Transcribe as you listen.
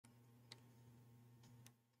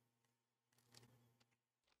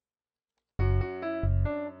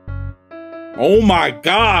Oh my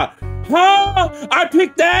God. Huh? I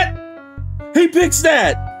picked that? He picks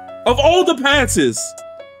that. Of all the passes.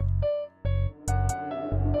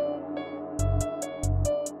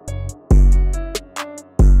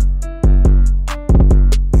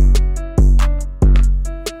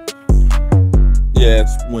 Yeah,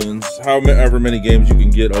 it's wins. However many games you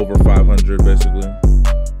can get over 500, basically.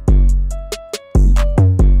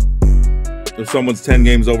 If someone's 10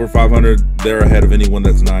 games over 500, they're ahead of anyone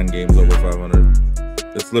that's 9 games over 500.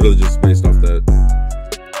 It's literally just based off that.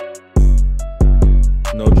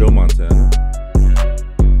 No Joe Montana.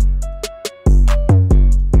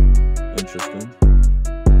 Interesting.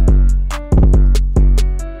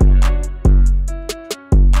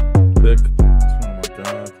 Pick. Oh my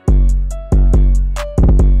God.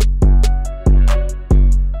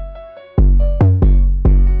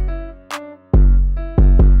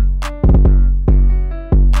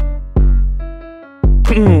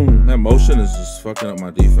 That motion is just fucking up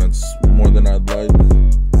my defense more than I'd like.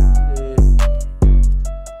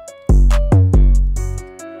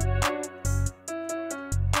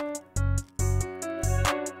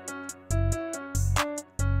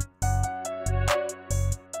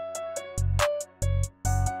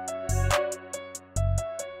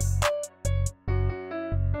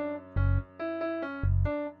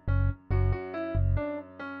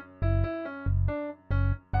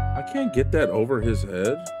 I can't get that over his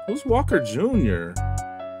head. Who's Walker Jr.?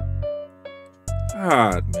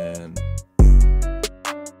 God, man.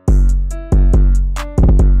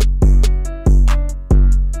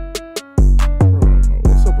 Bro,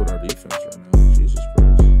 what's up with our defense right now? Jesus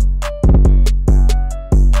Christ.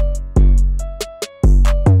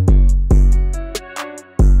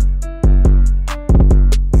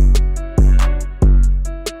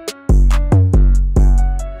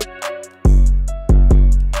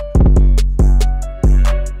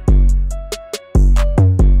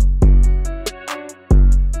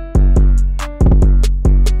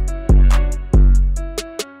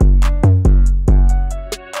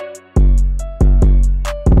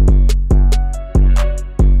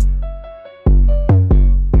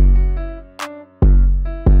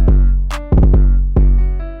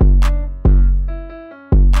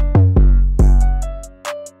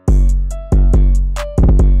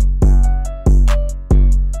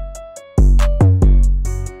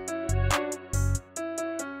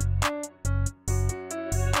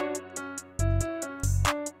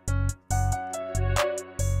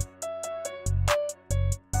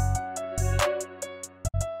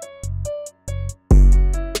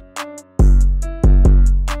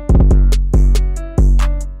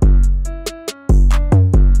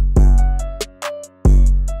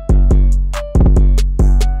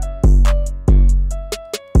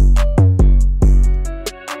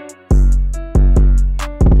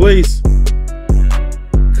 Please.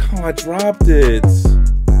 Oh, I dropped it.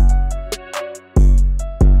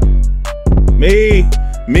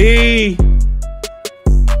 Me.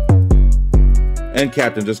 And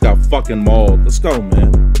Captain just got fucking mauled. Let's go,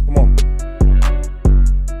 man. Come on.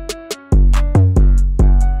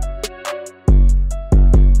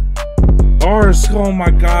 Ars, oh my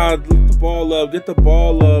God. Lift the ball up. Get the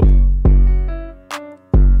ball up.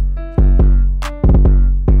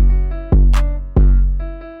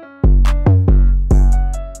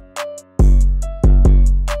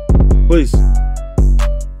 Please.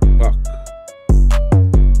 Fuck.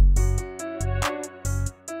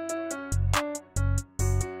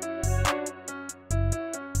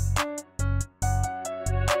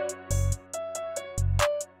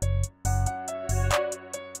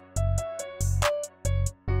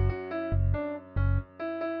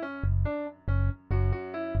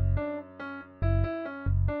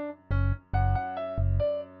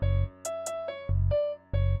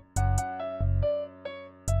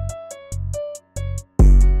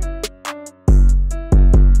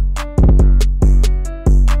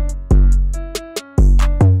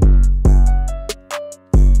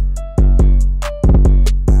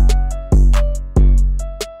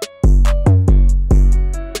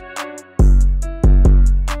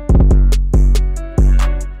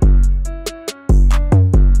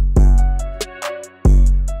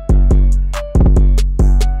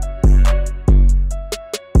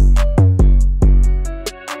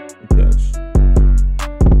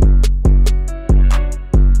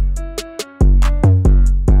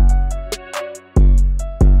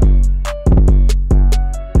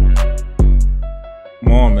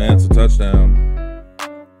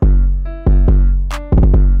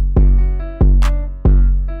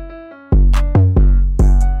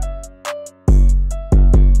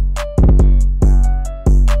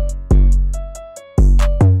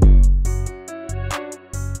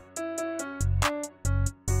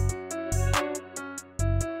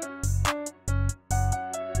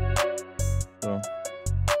 So.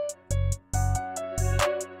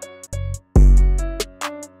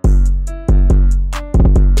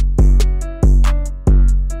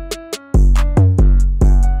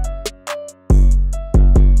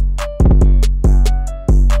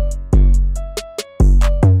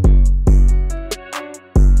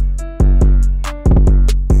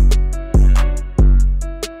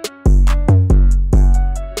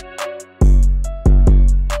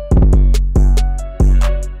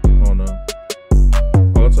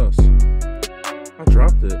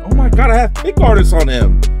 Oh my god, I have pick artists on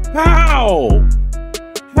him. How?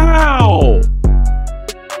 How?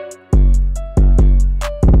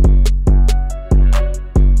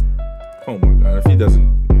 Oh my god, if he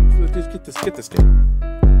doesn't, just get this game.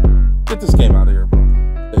 Get this game out of here, bro.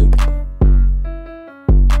 Hey.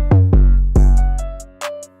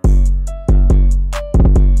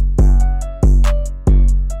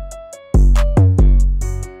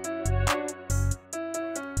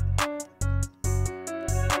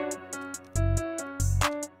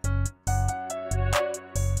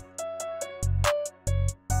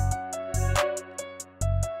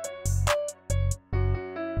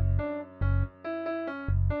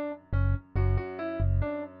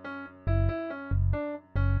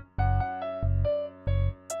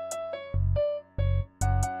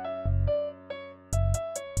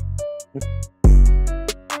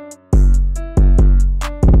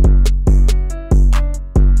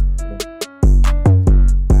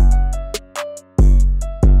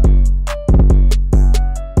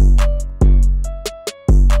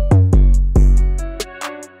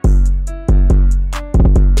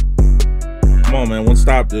 Come on, man. One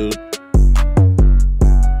stop, dude.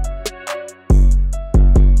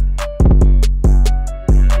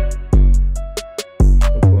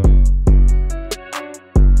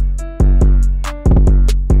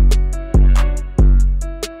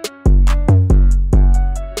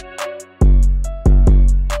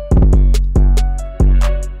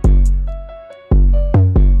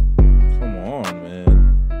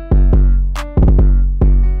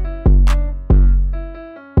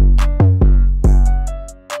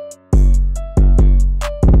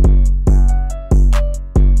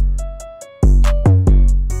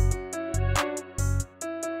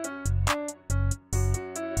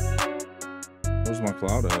 Where's my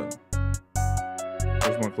cloud at?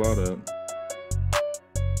 Where's my cloud at?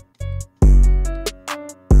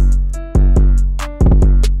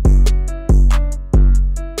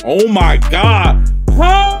 Oh my god!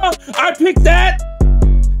 Huh? I picked that?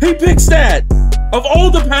 He picks that! Of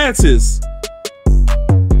all the passes!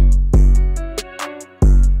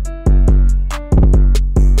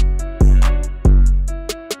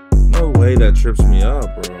 No way that trips me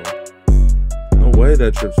up, bro. No way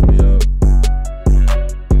that trips me up.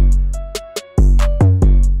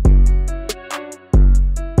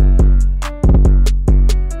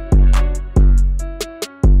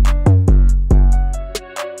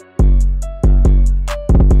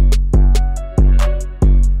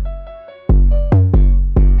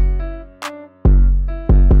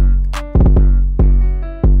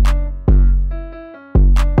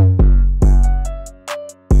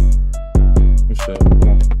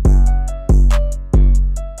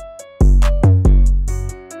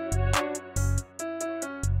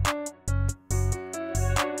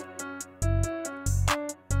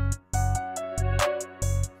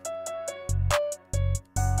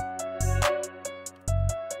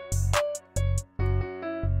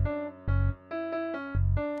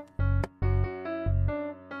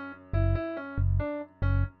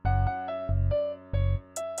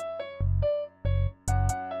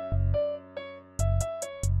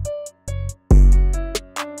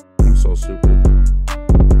 So stupid.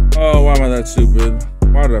 Oh, why am I that stupid?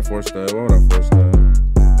 Why did I force that? Why would I force that?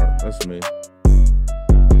 Right, that's me.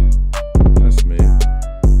 That's me.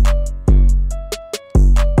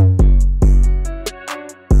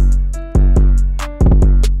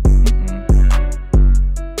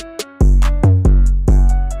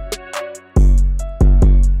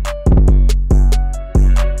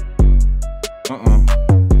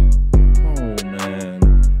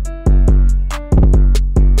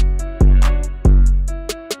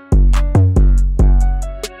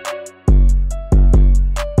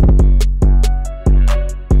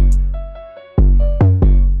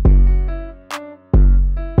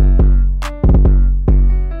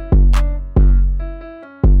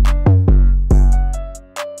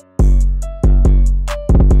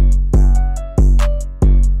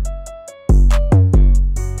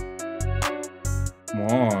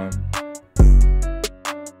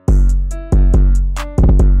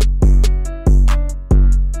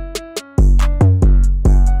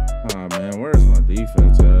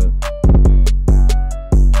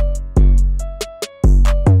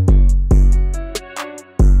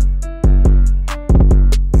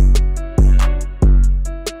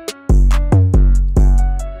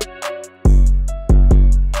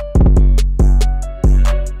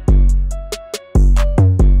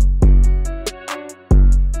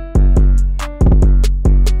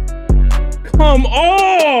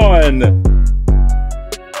 on.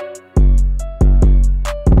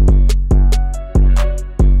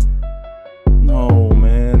 No,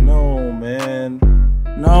 man. No, man.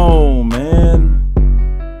 No, man.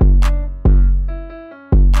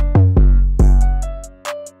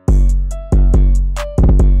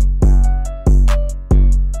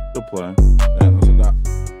 Good play. Yeah, that's a dot.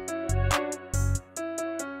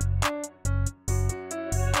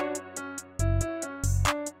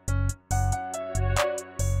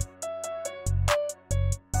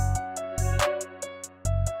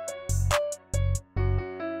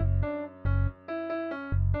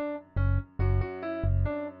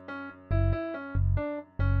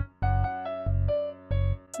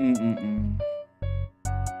 Good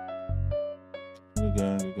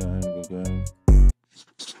game, good game, good game.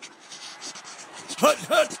 Hut,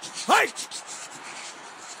 hut, hike!